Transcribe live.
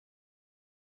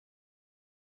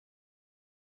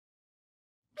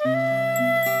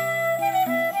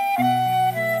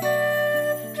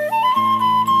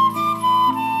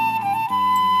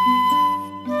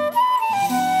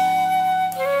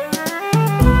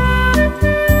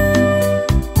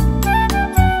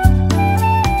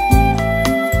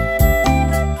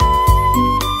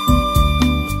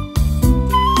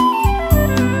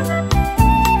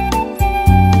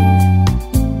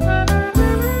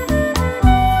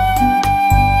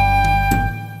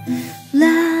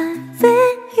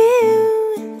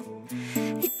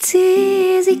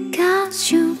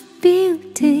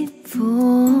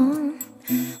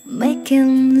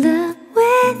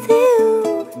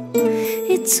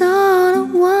it's all I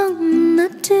wanna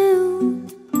do.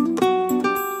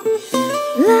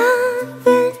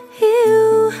 Loving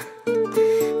you,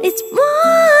 it's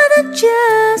more than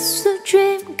just a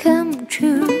dream come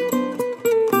true.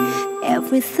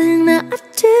 Everything that I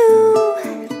do,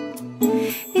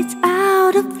 it's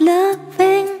out of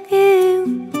loving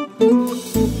you.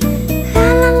 La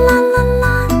la la la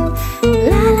la,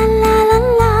 la la la la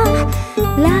la,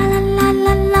 la la la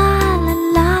la la,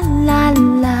 la la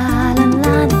la la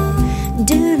la,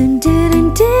 do do do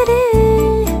do do.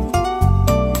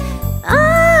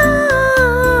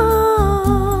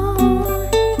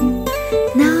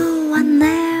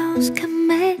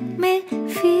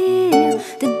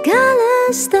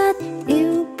 That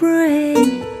you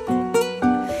bring,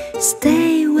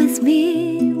 stay with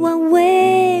me while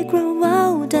we grow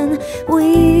old, and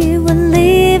we will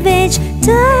live each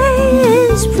day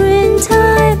in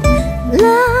springtime.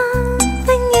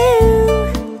 Loving you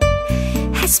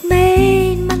has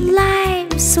made my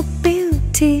life so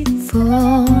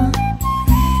beautiful.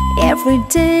 Every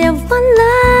day of my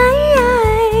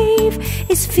life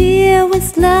is filled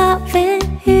with loving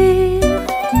you.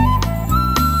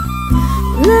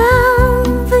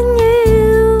 Loving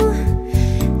you,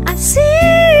 I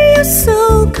see your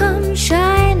soul come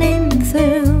shining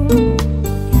through.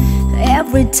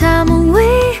 Every time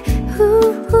we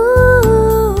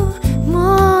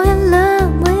more in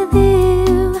love with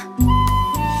you.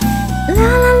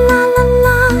 La la la la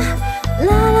la,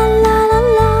 la la la la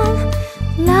la,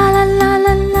 la la la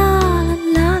la la,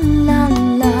 la la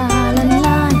la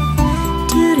la,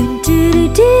 do do do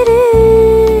do do.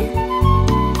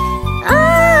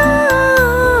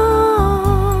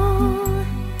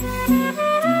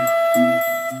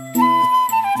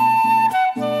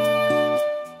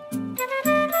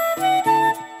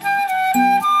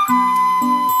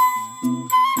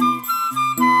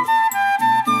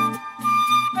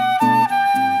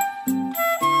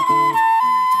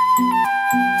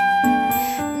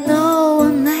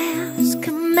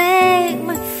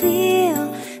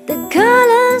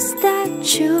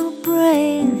 You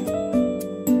bring,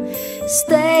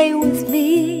 stay with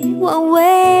me while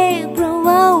we grow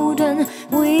old, and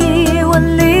we will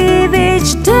live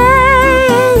each day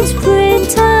in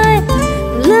springtime.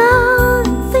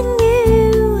 Loving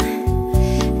you,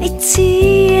 it's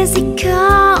easy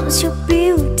 'cause you're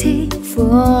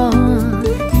beautiful.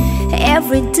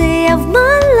 Every day of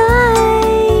my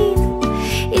life,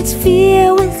 it's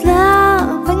filled with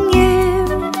loving you.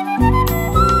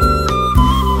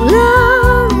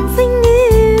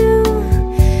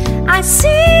 I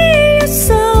see your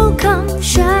soul come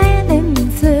shining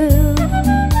through.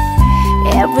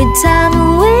 Every time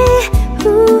we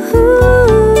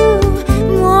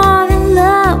more in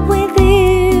love with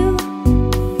you.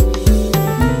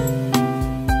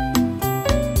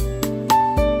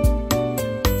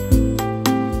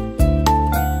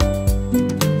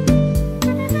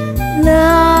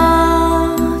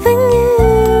 Loving you,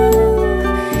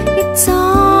 it's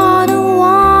all I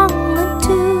wanna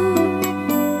do.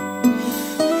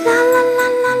 La la la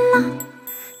la la,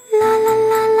 la la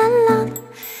la la la,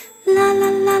 la la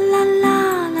la la la,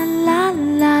 la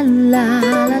la la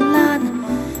la la,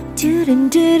 do do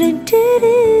do do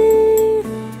do.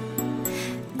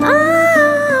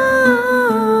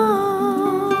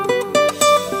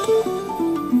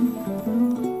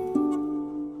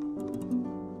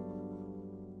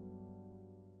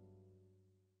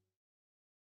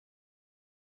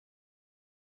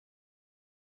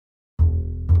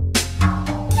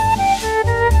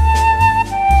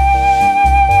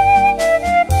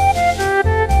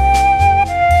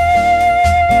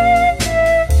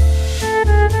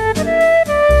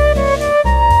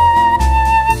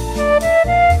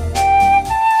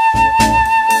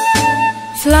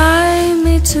 Fly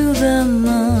me to the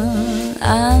moon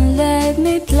and let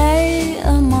me play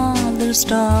among the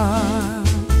stars.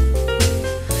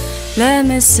 Let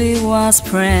me see what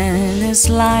spring is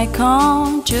like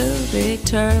on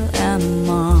Jupiter and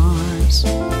Mars.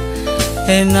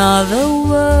 In other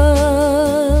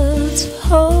words,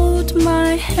 hold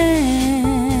my hand.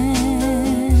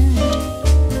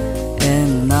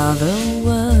 In other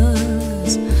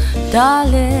words,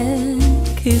 darling,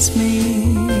 kiss me.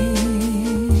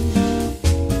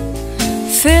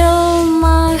 Fill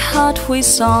my heart with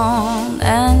song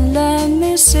and let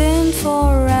me sing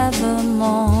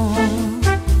forevermore.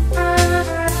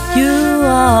 You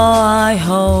are all I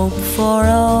hope for,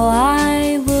 all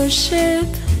I worship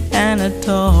and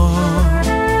adore.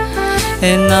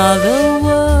 In other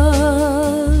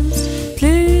words,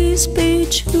 please be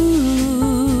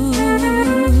true.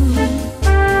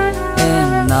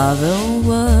 In other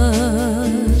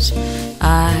words,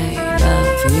 I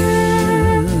love you.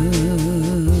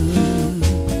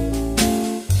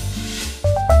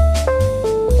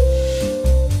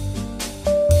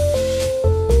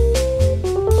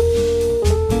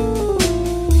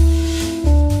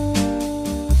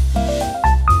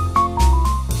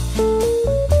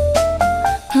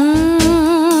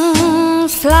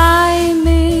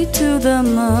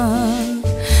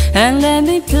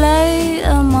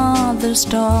 the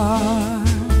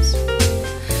stars.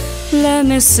 Let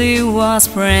me see what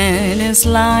spring is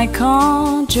like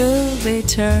on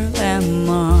Jupiter and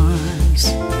Mars.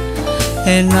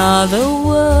 In other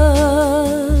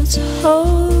words,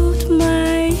 hold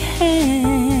my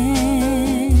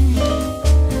hand.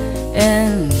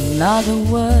 In other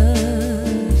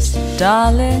words,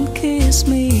 darling, kiss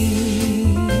me.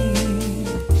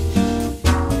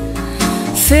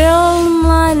 Fill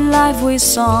my life with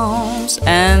songs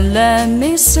and let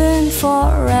me sing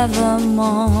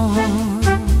forevermore.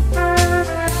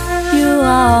 You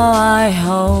are all I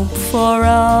hope for,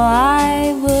 all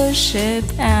I worship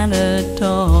and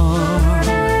adore.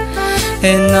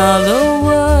 In other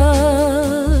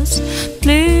words,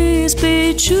 please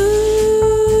be true.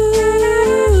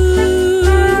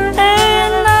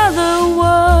 In other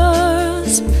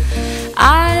words,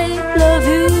 I love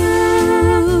you.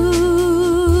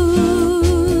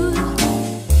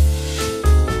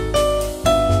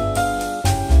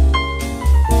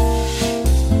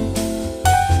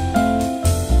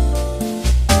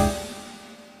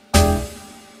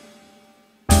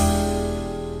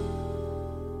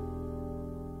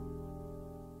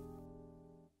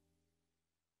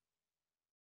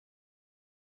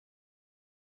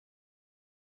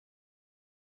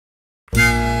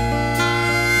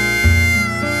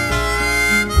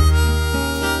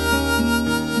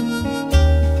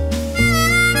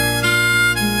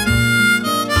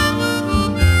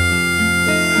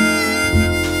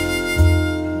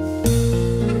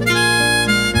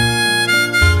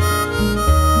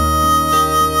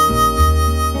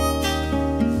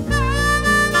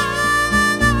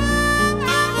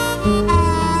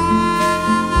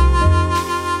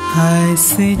 I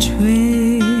see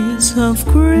trees of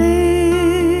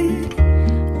green,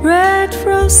 red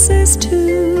roses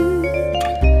too.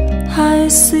 I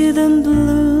see them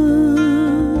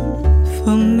bloom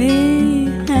for me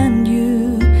and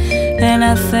you. And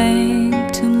I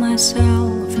think to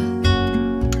myself,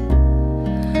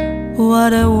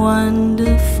 what a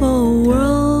wonderful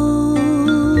world.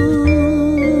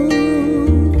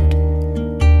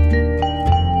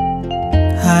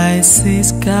 I see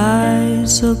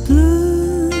skies of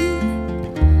blue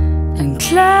and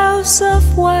clouds of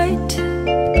white,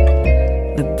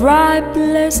 the bright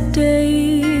blessed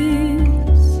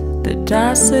days, the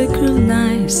dark sacred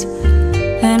nights.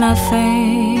 And I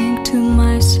think to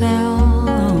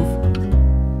myself,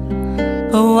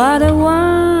 oh, what a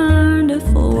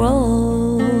wonderful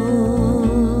world.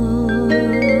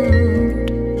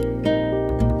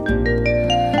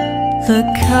 The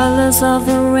colors of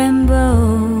the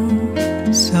rainbow,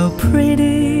 so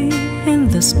pretty in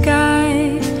the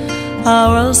sky,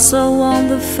 are also on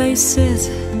the faces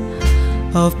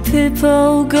of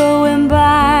people going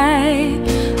by.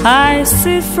 I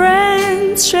see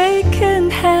friends shaking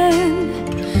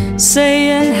hands,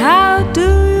 saying, how do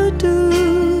you do?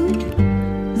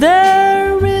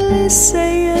 They're really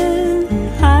saying,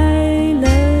 I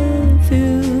love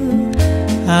you.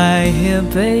 I hear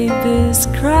babies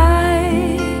cry,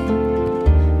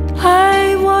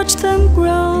 I watch them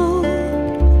grow,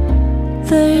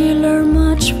 they learn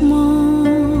much more,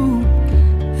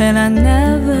 and I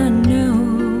never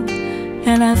knew.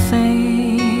 And I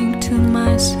think to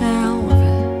myself,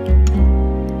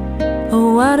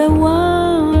 oh, what a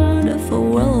wonderful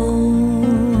world.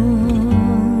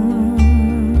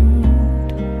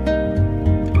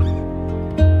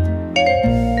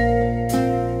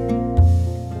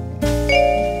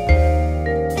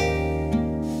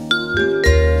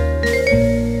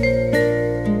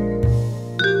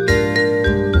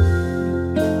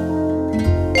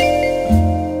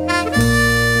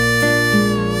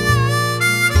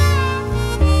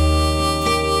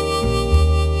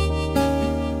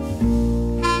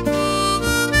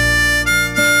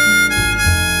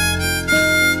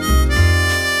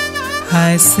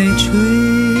 I see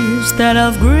trees that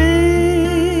are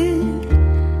green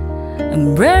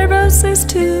and red roses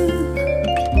too.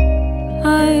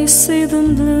 I see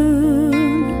them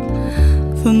bloom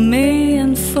for me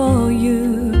and for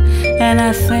you. And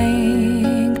I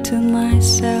think to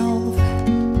myself,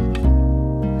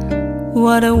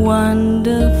 what a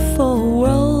wonderful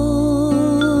world.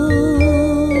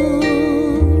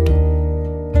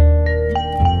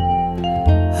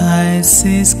 I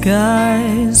see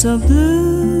skies of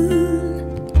blue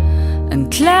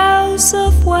and clouds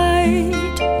of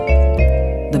white,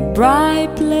 the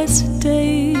bright blessed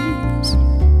days,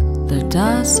 the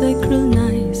dark sacred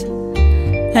nights.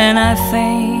 And I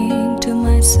think to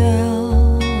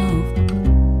myself,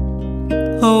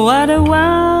 oh, what a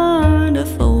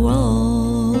wonderful world.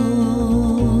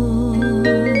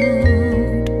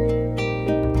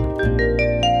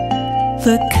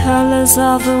 colors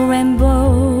of the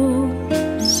rainbow,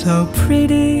 so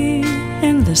pretty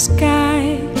in the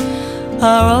sky,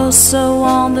 are also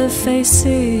on the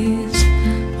faces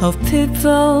of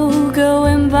people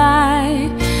going by.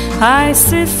 I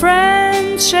see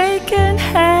friends shaking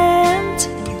hands,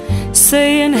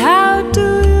 saying how do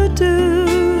you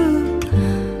do.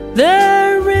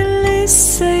 They're really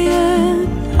saying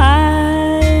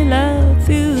I love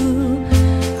you.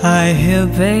 I hear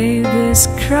babies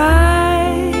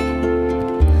cry,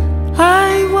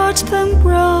 I watch them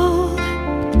grow.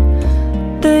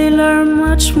 They learn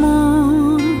much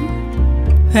more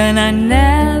and I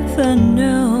never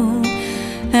knew.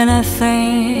 And I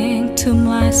think to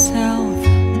myself,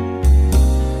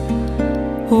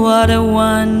 what a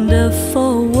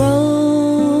wonderful world.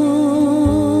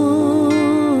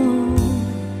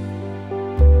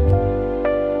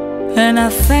 And I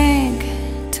think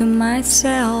to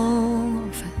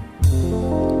myself,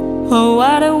 oh,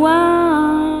 what a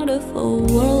wonderful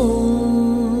world.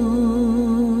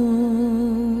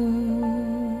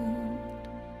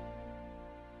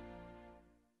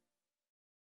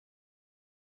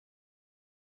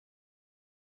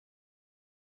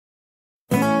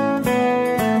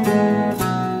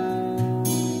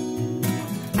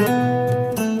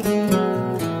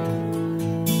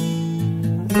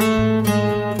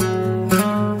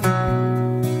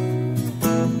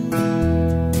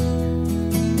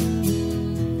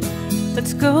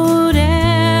 Let's go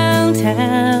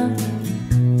downtown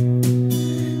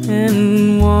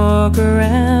and walk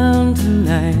around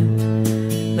tonight.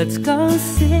 Let's go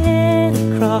sit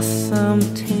across some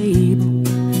table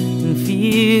and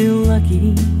feel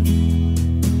lucky.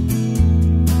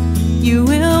 You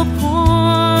will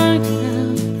point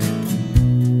out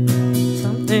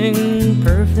something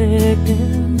perfect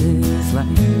in this life.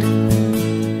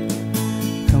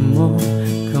 Come on,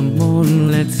 come on,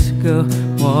 let's go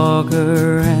walk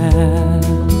around.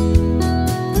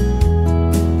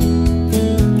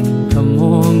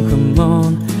 Come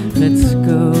on, let's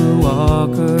go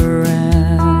walk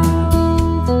around.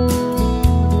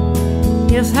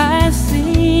 Yes, I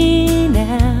see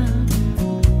now,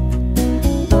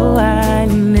 though I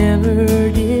never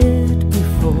did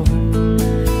before,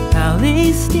 how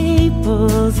these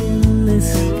steeples in the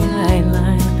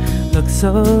skyline look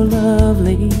so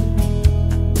lovely.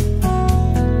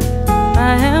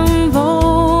 I am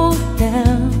bold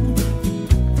down,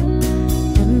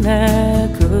 and I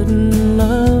couldn't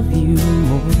love you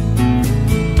more.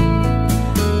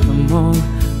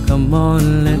 Come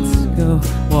on, let's go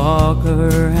walk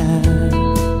around.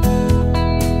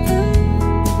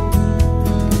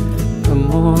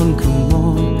 Come on,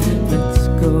 let's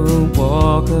go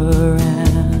walk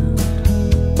around.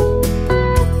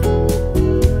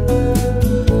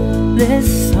 This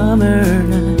summer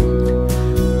night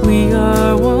we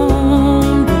are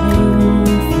wandering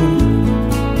through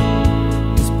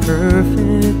is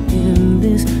perfect in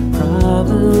this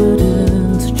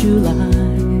Providence July.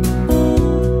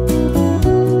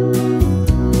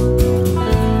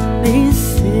 These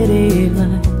city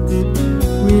lights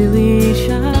really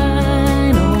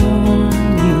shine on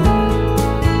you,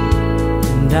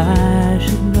 and I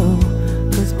should know,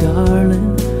 'cause darling,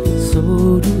 so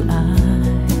do I.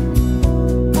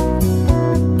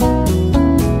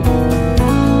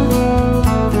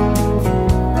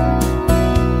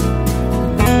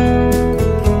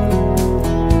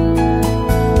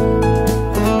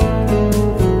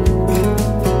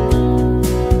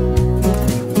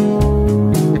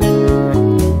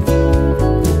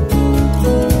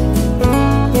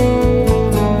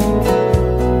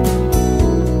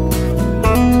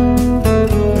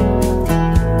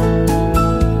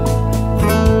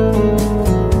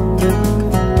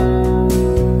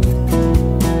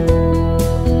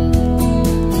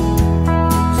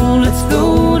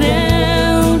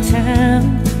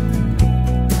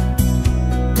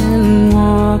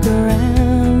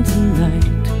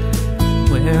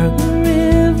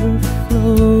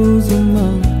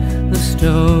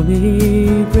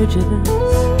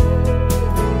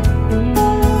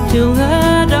 Till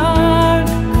the dark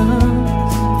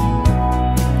comes,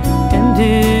 and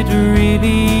it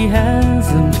really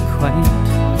hasn't quite.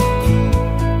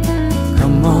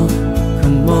 Come on,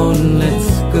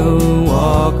 let's go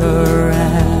walk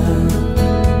around.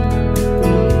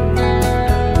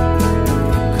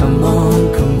 Come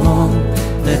on,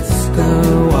 let's go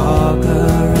walk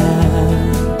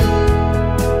around.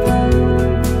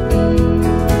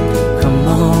 Come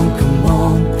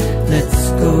on, let's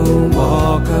go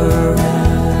walk around.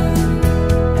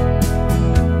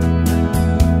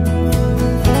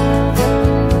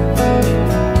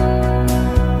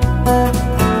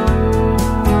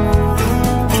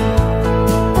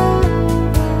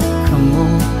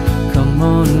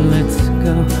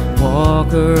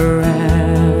 walk around.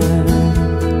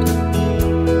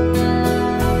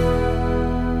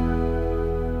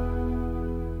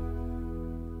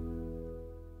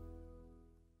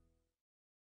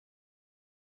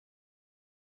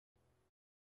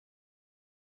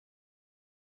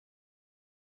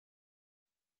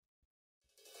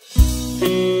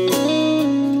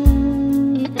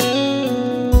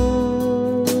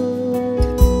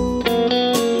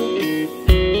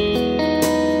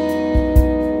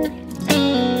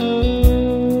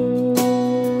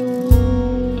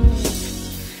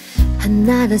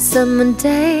 Another summer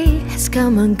day has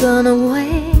come and gone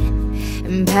away,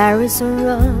 in Paris or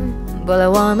Rome, but I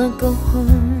wanna go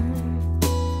home.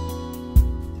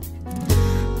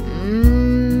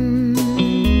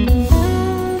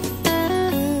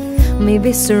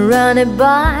 Maybe surrounded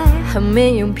by a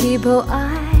million people,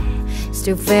 I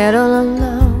still feel all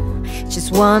alone,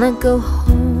 just wanna go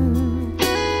home.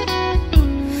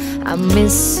 I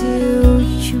miss you,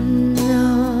 you know.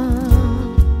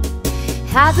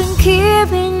 I've been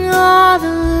keeping all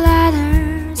the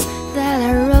letters that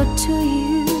I wrote to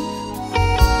you,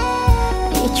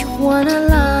 each one a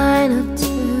line or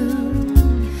two.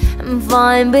 I'm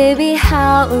fine, baby,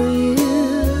 how are you?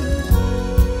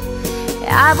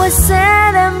 I was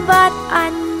sad, but I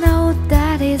know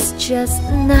that it's just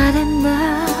not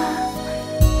enough.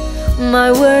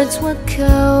 My words were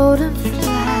cold and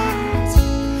flat,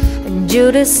 and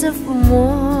you deserve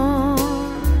more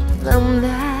than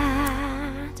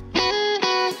that.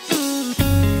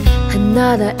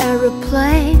 Another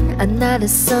aeroplane, another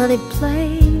sunny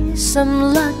place.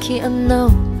 I'm lucky, I know,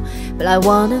 but I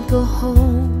wanna go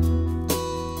home.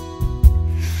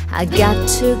 I got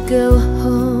to go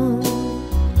home.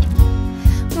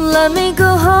 Let me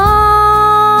go home.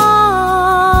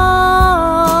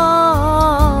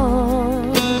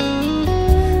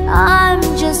 I'm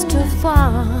just too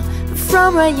far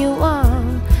from where you are.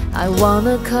 I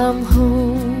wanna come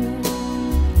home.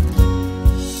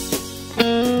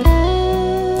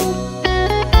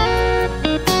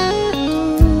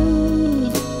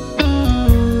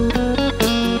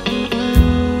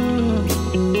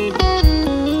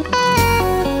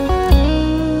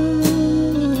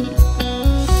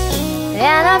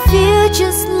 And I feel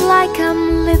just like I'm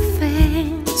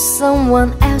living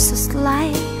someone else's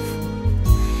life.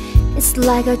 It's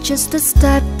like I just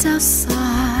stepped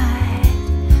outside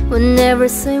when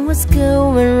everything was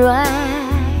going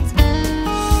right.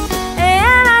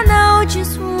 And I know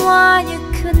just why you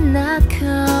could not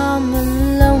come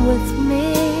along with me.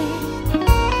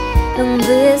 And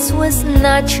this was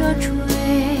not your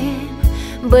dream,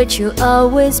 but you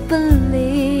always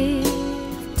believed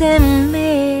in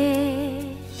me.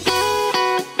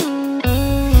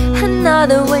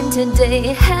 Another winter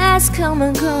day has come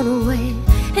and gone away,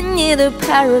 in either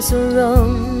Paris or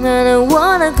Rome, and I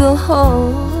wanna go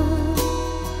home.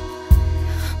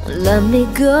 Let me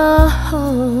go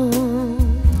home.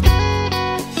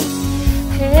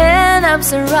 And I'm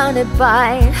surrounded by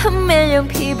a million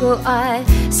people, I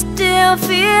still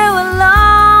feel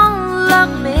alone. Let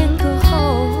me go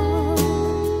home.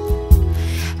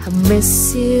 I miss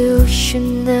you, you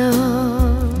know.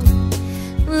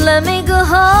 Let me go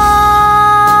home.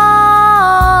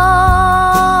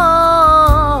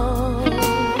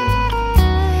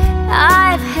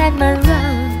 I've had my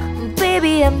run,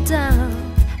 baby, I'm down.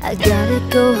 I gotta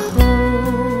go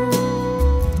home.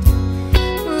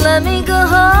 Let me go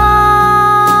home.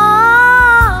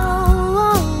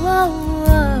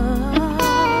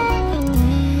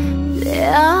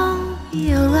 I'll be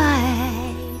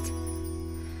alright.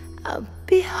 I'll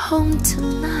be home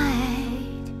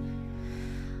tonight.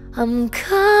 I'm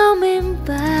coming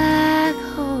back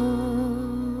home.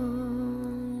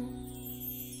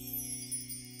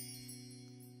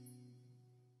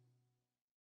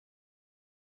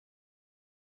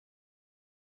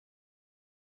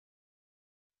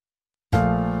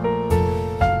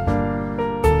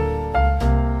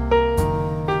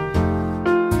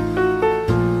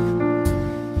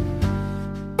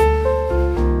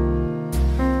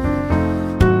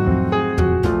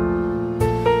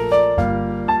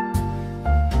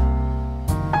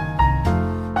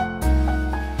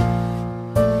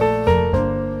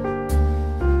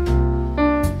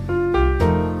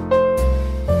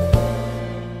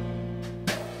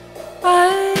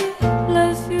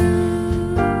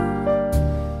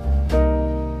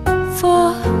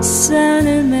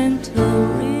 Sentimental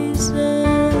reason,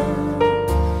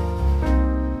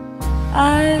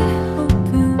 I hope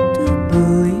you do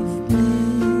believe me.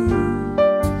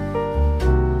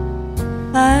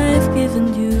 I've given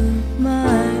you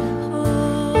my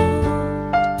heart.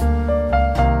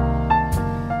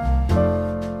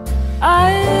 I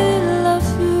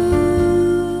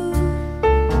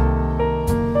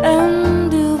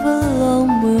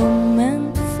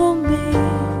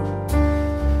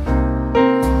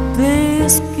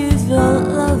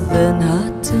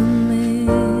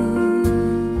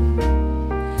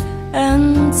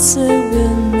say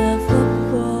we'll never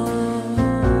part.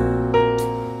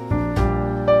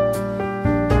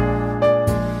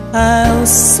 I'll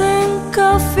think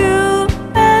of you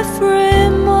every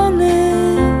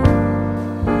morning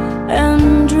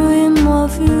and dream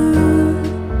of you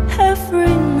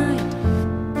every night.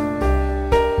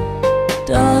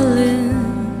 Darling,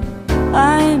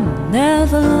 I'm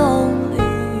never lonely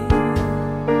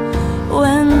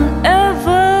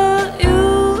whenever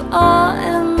you are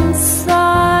inside.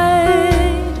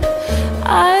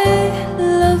 I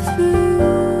love you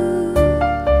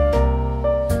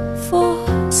for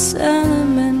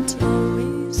sentimental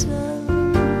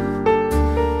reasons.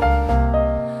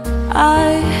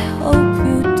 I hope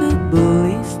you do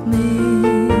believe me.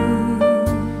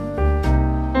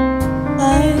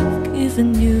 I've given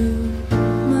you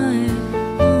my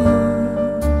heart.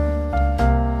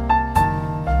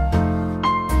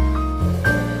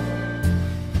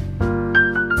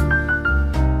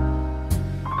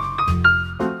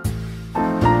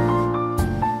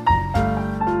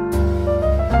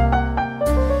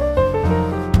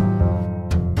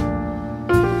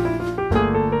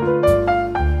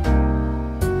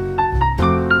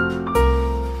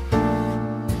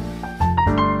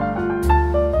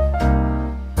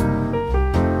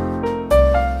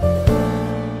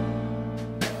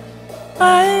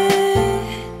 I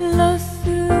love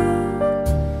you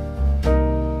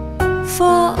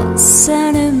for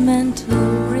sentimental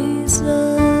reasons.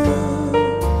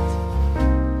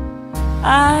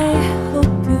 I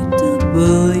hope you do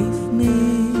believe me.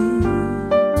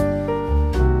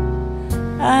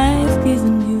 I've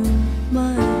given you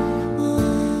my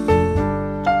heart.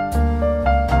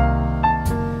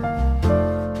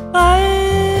 I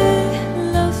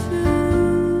love you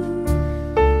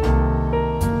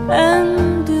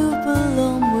and you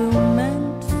belong, were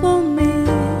meant for me.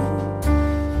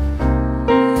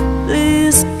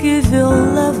 Please give your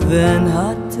love and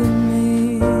heart to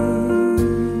me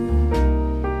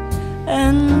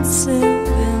and say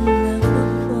we'll never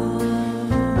part.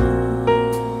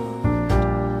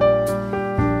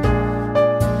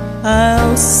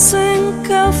 I'll think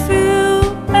of you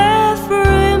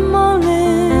every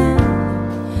morning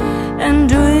and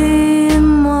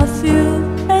dream of you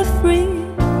every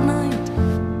night.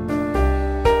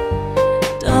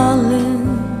 Darling,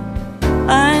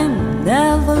 I'm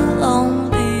never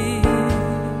lonely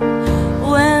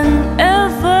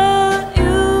whenever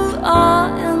you are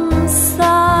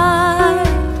inside.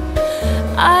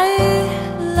 I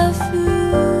love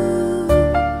you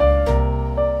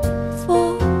for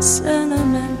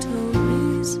sentimental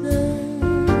reasons.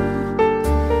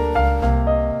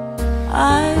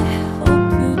 I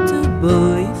hope you do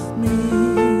believe me.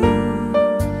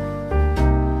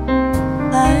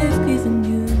 I've given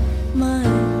you my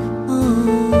heart.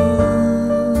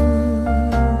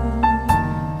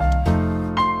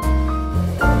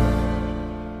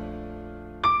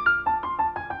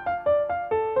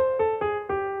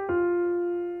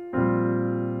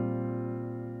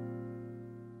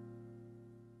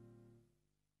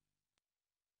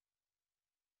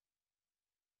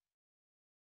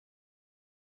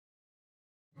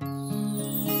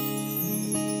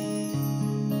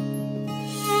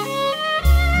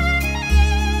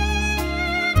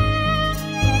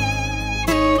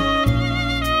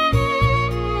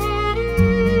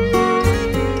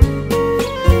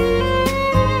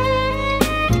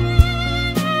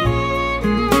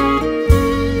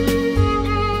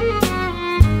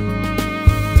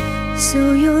 So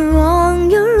you're on,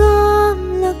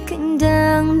 looking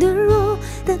down the road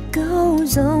that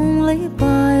goes only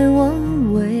by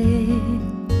one way.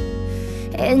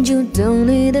 And you don't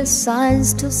need a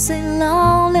signs to say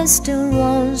long, let's still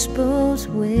runs both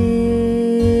ways.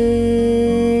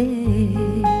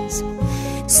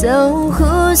 So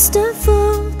who's the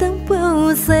fool that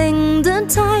will think the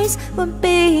tides would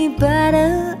be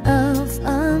better off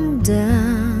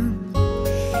undone?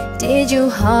 Did your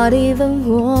heart even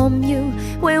warm you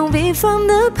when we from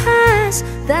the past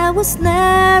that was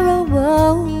narrow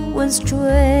and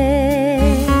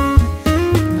straight?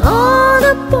 On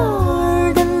the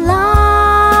borderline,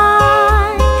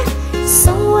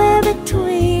 somewhere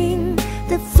between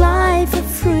the flight for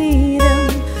freedom,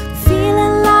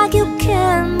 feeling like you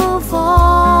can't move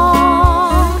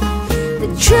on. The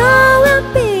truth will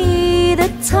be the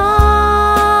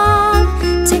time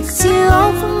takes you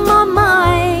off of my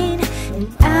mind and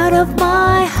out of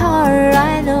my heart,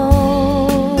 I know.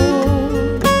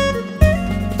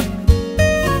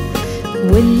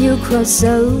 When you cross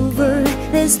over,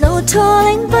 there's no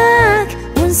turning back.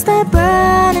 Once that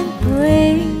burning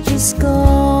bridge is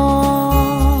gone.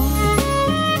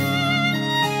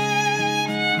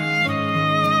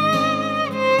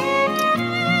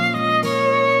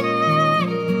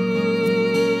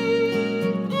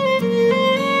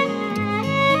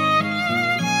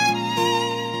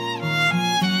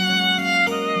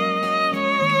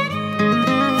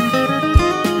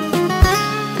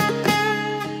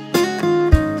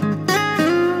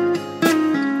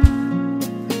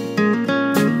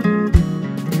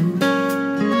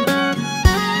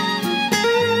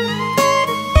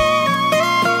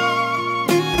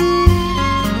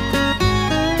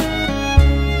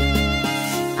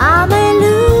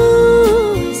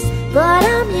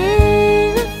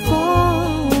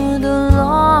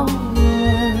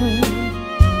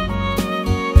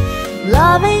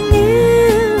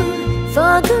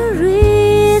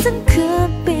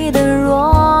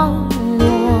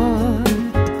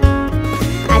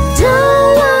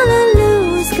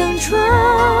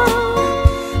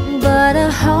 got a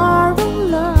heart of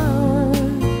love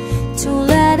to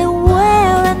let it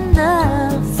well and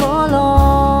not for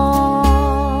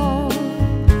long.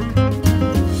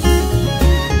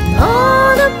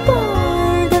 On the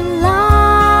borderline,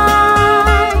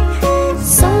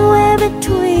 somewhere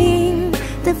between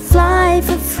the flight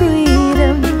for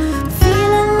freedom,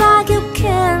 feeling like you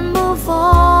can't move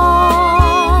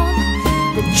on.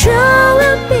 The truth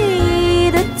will be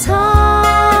the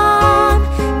time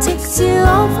takes you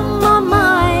off of my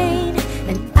mind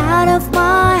and out of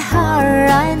my heart.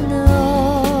 I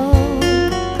know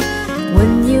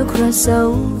when you cross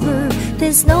over,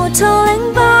 there's no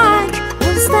turning back.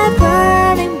 Once that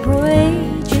burning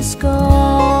bridge is gone.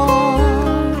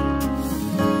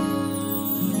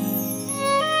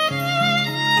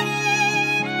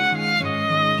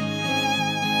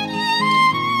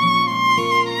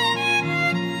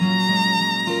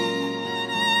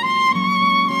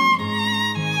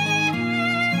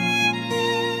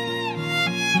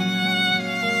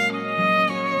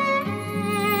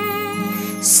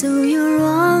 So you're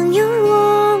wrong,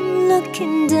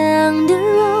 looking down the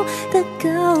road that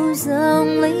goes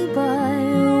only by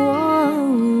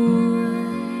one way.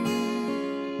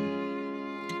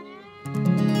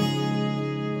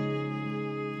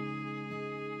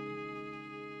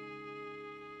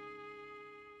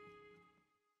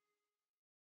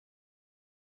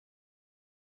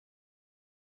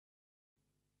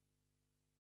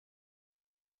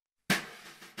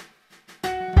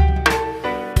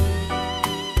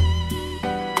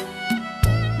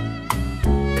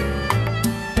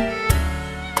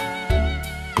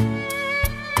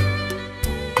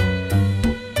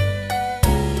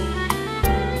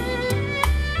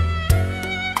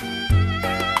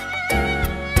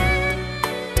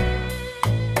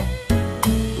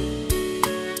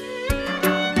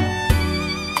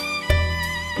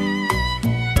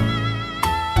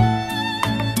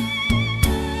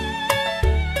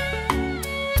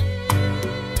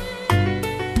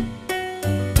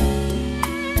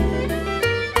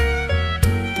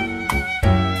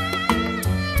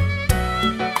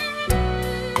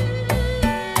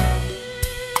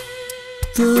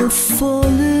 The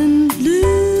fallen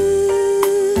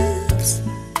leaves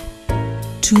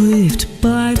drift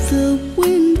by the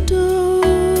window.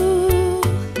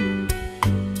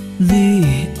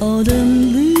 The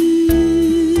autumn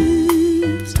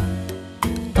leaves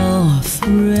of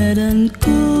red and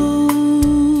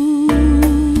gold.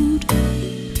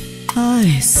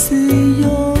 I see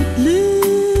your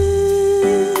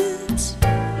lips,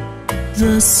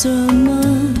 the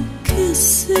summer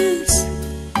kisses,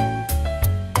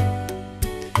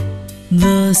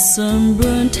 the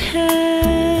sunburnt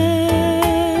hands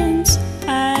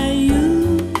I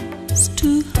used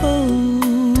to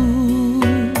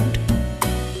hold.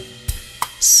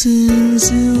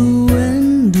 Since you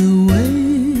went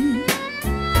away,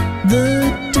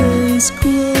 the days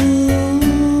grow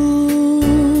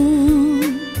long,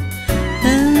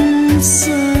 and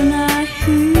soon I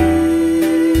hear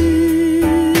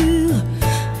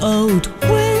old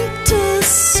winter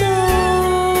song.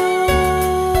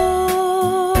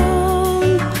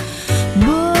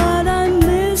 But I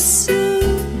miss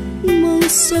you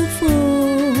most of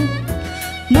all,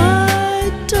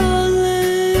 my darling.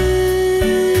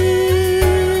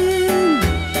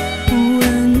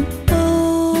 When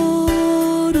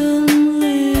autumn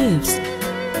leaves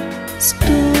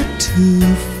start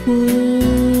to fall.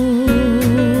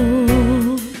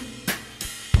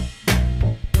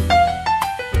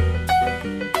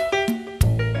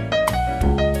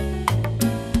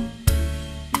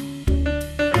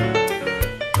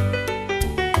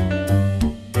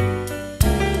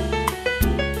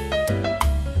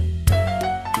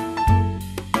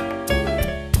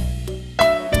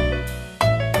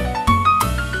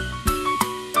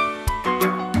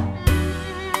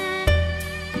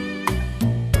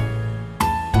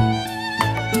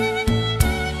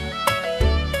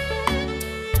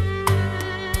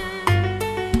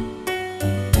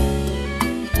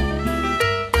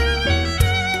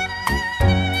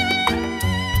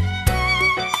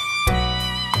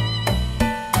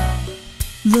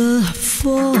 The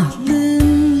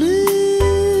falling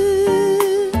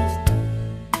leaves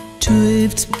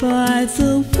drift by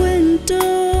the window.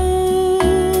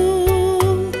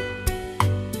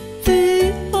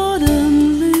 The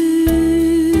autumn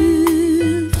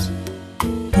leaves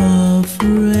of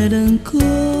red and gold.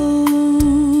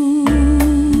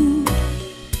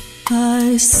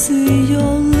 I see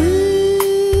your lips,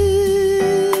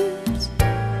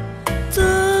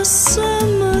 the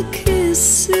summer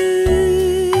kisses,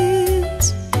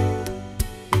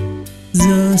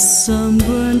 the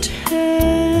sunburnt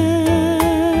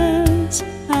hands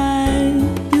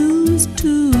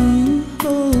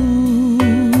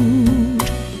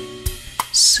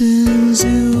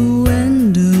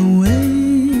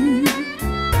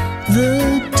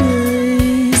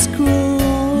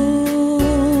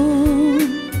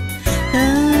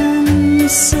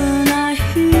listen, I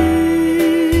hear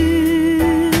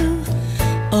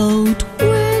old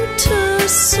winter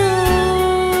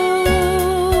song,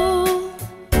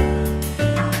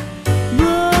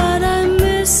 but I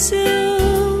miss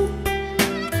you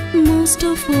most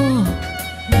of all,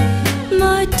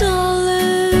 my darling.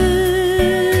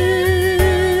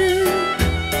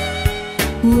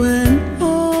 When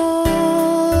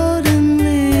autumn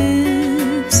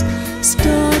leaves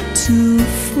start to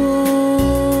fall,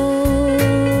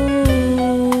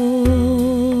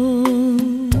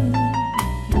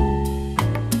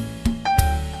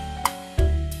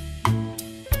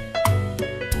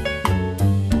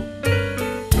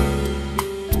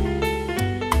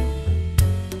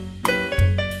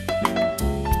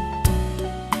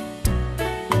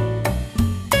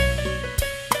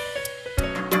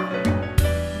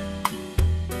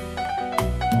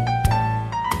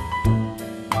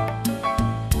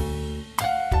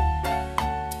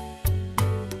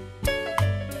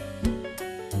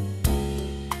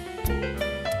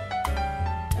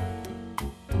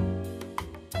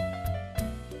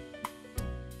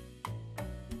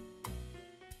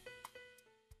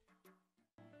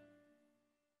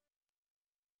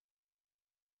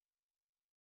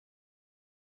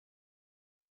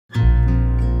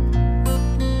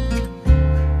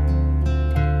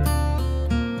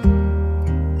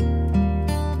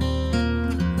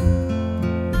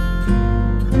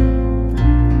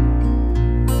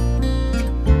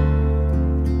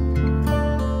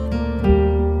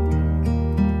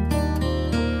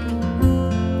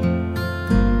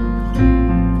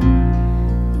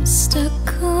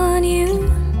 stuck on you.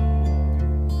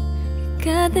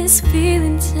 Got this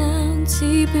feeling down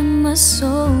deep in my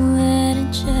soul that I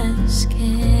just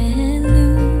can't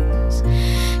lose.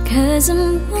 'Cause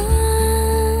I'm on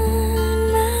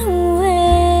my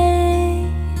way.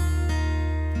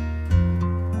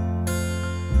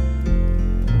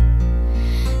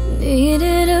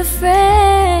 Needed a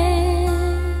friend,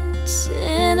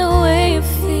 and the way you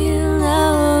feel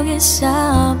now, I guess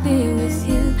I'll be with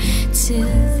you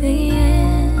till the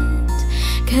end.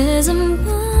 'Cause I'm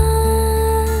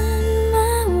on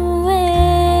my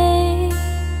way.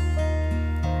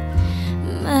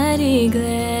 Mighty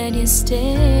glad you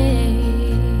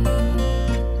stayed.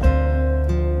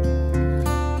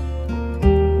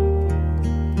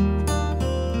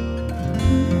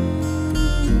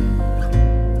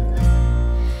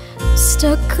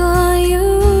 Stuck on you.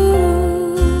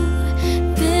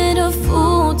 Been a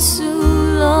fool too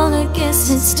long. I guess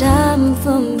it's time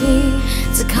for me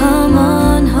to come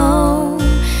on home.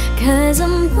 'Cause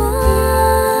I'm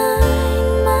on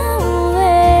my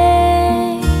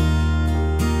way.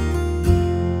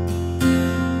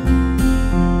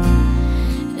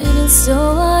 And it's so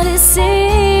hard to see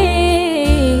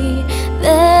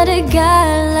that a guy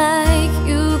like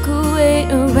you could wait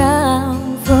around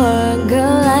for a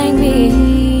girl like me.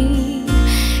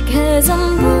 'Cause I'm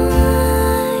on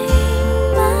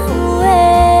my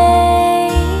way.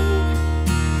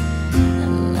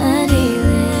 I'm mighty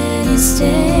glad you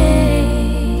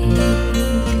stayed.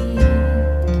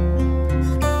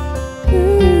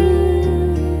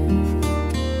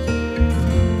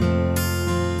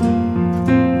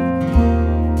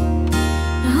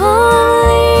 I'm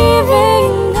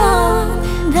leaving on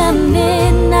the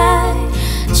midnight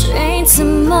train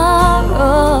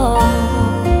tomorrow,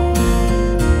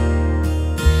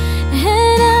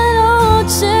 and I know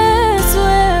just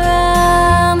where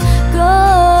I'm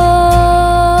going.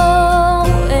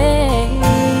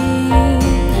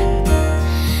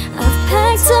 I've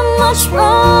packed so much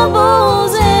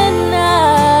troubles and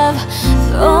I've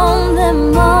thrown them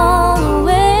all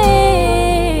away.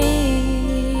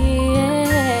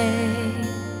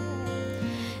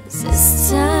 This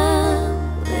time,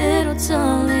 little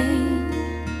darling,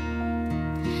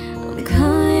 I'm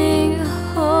coming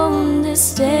home to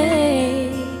stay.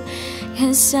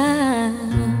 'Cause I'm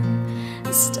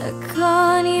stuck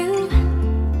on you.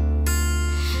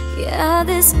 Yeah,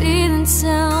 this feeling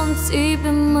down deep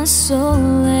in my soul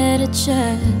that I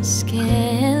just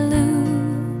can't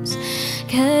lose.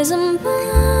 'Cause I'm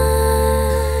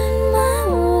on my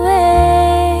way.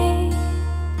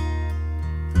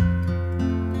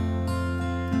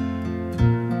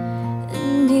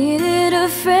 Needed a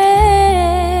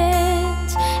friend,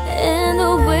 and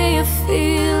the way you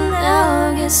feel now, I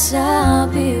guess I'll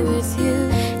be with you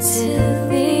till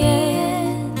the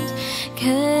end.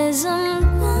 'Cause I'm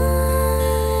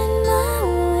on my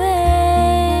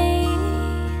way.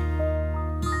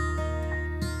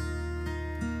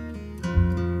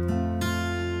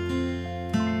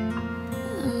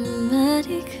 I'm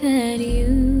mighty glad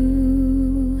you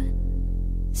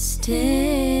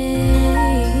stayed.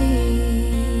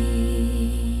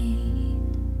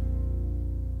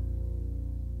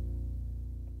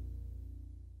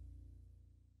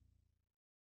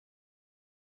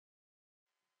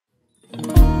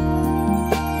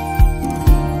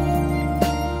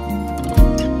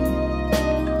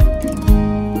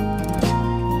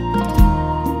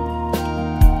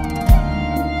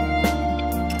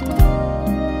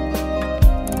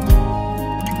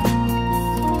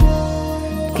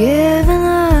 given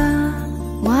up.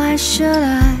 Why should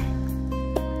I?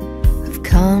 I've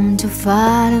come too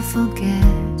far to forget.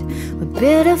 We're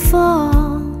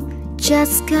beautiful,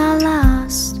 just got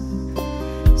lost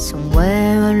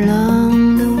somewhere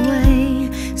along the way.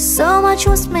 So much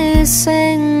was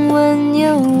missing when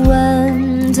you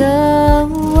went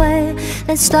away.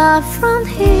 Let's start from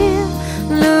here,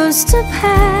 lose the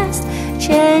past,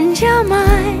 change your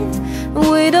mind.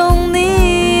 We don't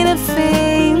need a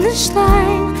finish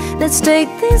line. Let's take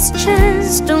this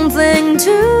chance, don't think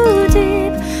too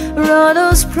deep. Wrote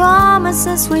those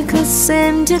promises we could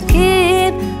seem to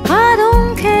keep. I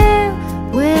don't care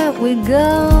where we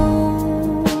go.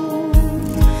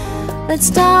 Let's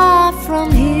start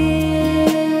from here.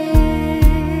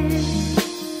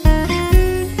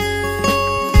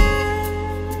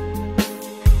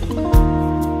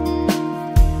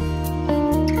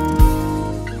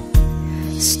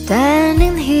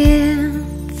 Standing here,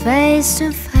 face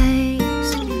to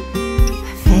face, a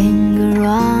finger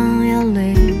on your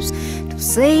lips. Don't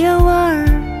say a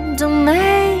word, don't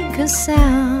make a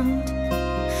sound.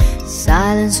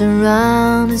 Silence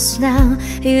around us now.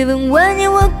 Even when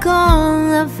you were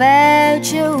gone, I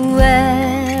felt you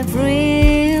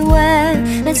everywhere.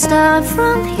 Let's start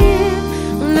from here,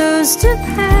 lose the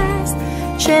past,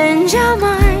 change our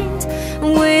mind.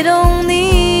 We don't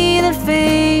need a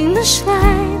finish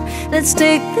line. Let's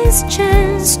take this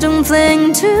chance, don't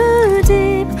think too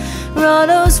deep. Wrote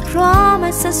those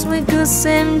promises we could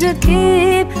seem to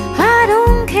keep. I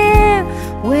don't care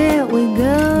where we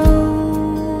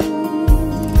go.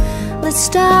 Let's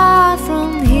start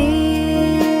from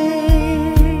here.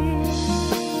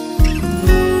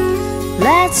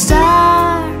 Let's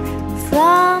start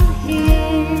from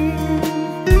here.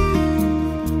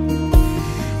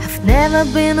 I've never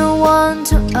been the one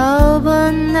to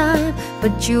open up,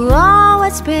 but you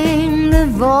always been the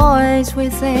voice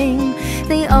within,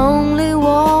 the only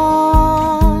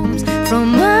warmth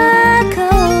from my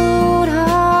cold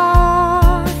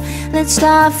heart. Let's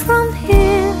start from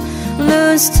here,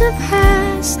 lose the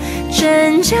past,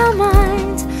 change our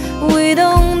mind. We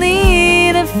don't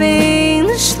need a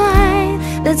finish line.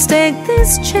 Let's take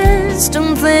this chance,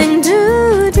 don't think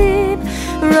too deep.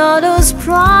 Wrote those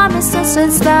promises,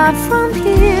 let's start from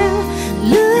here.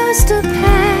 Lose the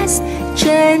past,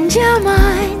 change our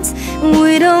minds.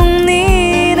 We don't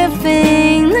need a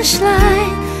finish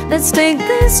line. Let's take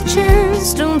this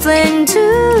chance, don't think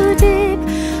too deep.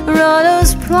 Wrote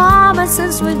those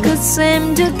promises we could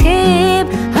seem to keep.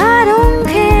 I don't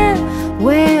care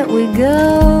where we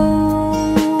go.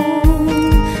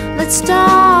 Let's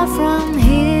start from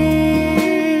here.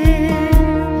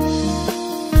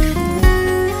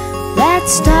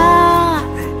 Let's start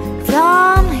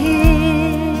from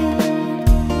here.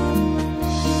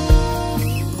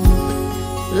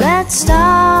 Let's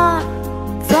start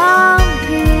from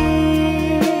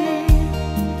here.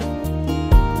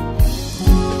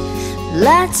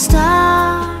 Let's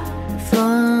start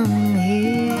from here.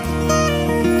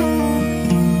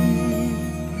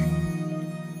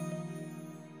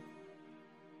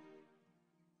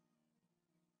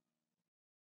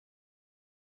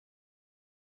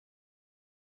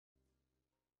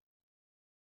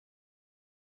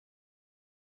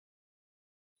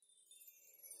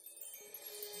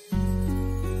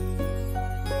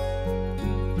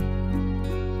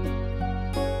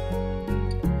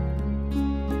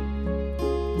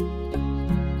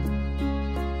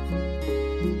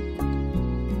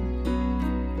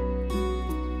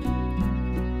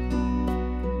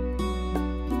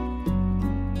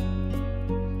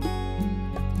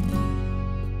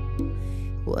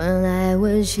 When I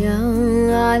was young,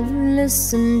 I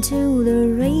listened to the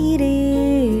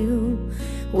radio,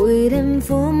 waiting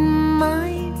for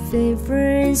my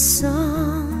favorite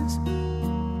songs.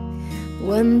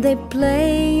 When they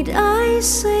played, I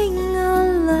sang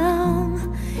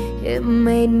along. It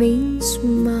made me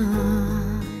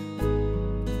smile.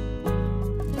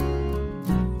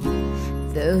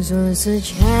 Those were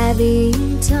such happy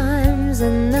times,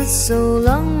 and not so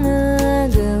long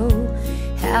ago.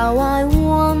 How I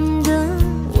wonder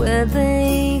where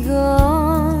they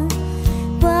go.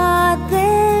 But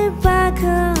they're back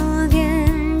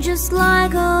again, just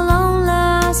like a long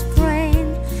lost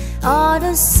friend. All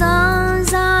the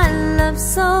songs I love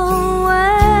so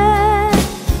well.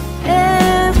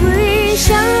 Every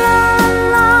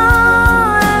sha-la-la,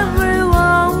 every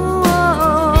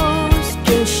rose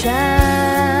can shine.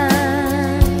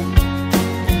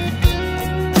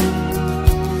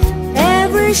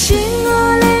 Every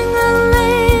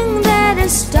shing-a-ling-a-ling that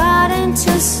is starting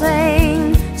to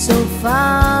sing so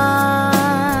fine.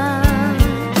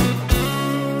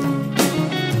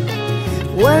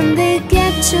 When they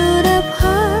get to the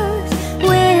part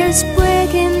where it's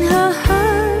breaking her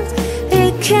heart,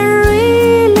 it can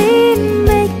really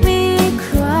make me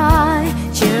cry,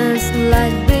 just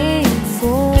like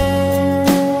before.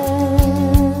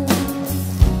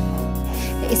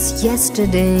 It's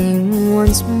yesterday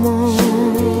once more.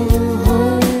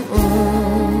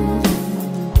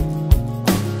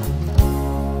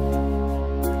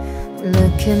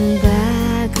 Looking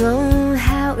back on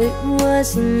how it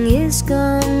was and it's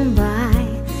gone by,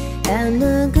 and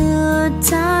the good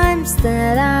times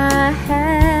that I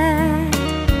had,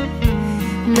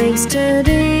 makes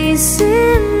today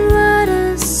seem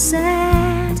rather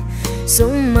sad. So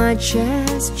much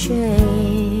has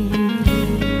changed.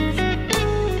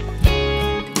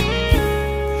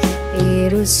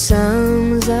 It was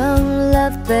songs of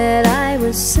love that I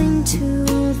would sing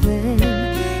to them,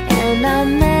 and I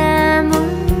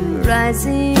memorize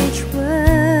each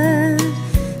word.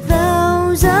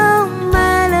 Those old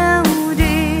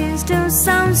melodies do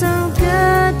sound so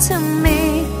good to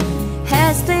me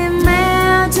as they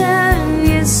melted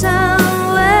years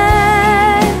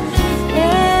away.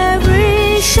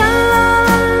 Every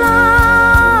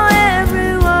sha-la-la-la,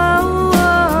 every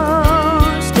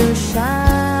whoa-whoa still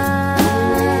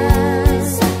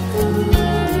shines.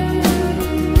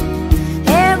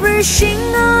 Every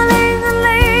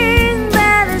shing-a-ling-a-ling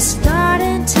that is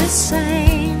starting to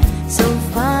sing so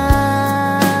fine.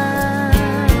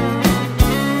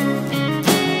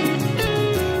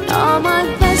 All my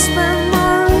best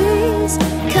memories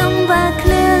come back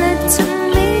clearly to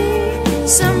me.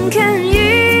 Some can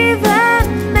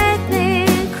even make me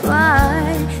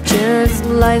cry, just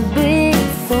like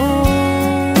before.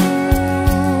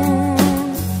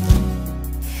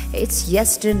 It's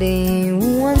yesterday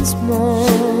once more.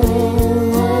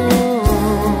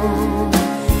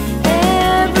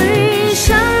 Every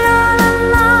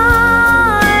sha-la-la-la,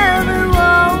 every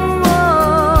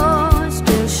whoa-whoa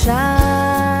still shines.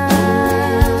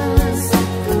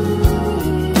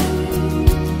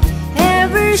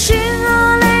 Every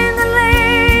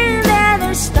shing-a-ling-a-ling that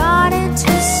are starting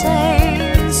to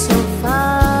sing so fine.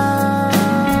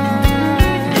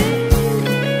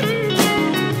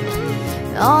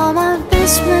 All my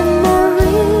best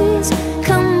memories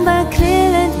come back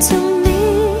clearly to me.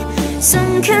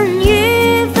 Some can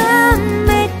even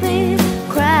make me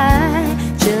cry,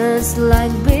 just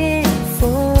like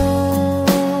before.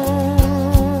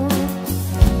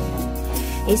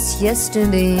 It's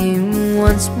yesterday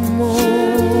once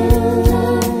more.